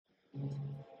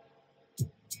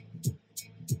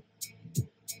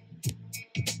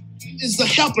Is the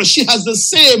helper. She has the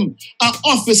same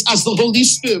office as the Holy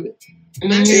Spirit.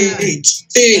 Goodness.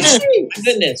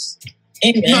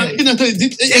 Amen.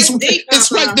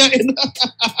 It's right there.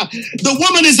 The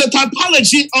woman is a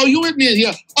typology, are you with me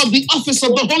here, of the office of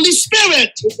the Holy Spirit.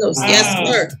 Yes,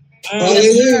 sir.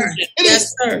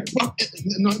 Yes, sir.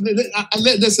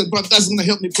 Listen, bro, that's going to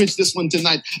help me preach this one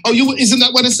tonight. Isn't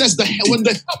that what it says? When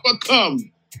the helper comes,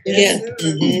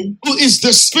 who is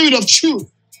the Spirit of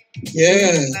truth.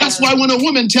 Yeah. That's why when a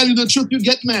woman tells you the truth, you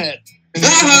get mad.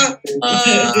 Yes.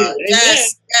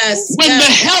 When the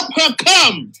helper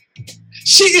comes,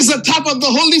 she is a type of the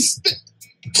Holy Spirit.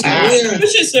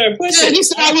 Push it, sir. Push it. He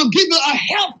said, I will give you a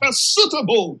helper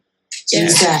suitable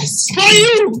Yes. for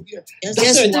you. Yes,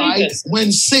 That's sir, why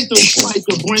when Satan tries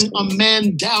to bring a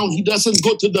man down, he doesn't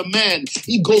go to the man.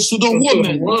 He goes to the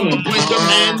woman to bring the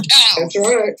man down.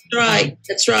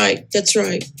 That's right.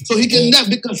 So he can never,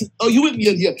 because, you with me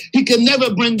in here? He can never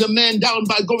bring the man down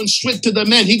by going straight to the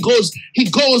man. He goes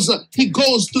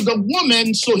to the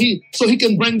woman so he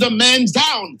can bring the man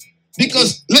down.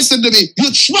 Because listen to me,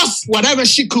 you trust whatever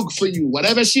she cooks for you,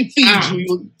 whatever she feeds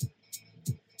you.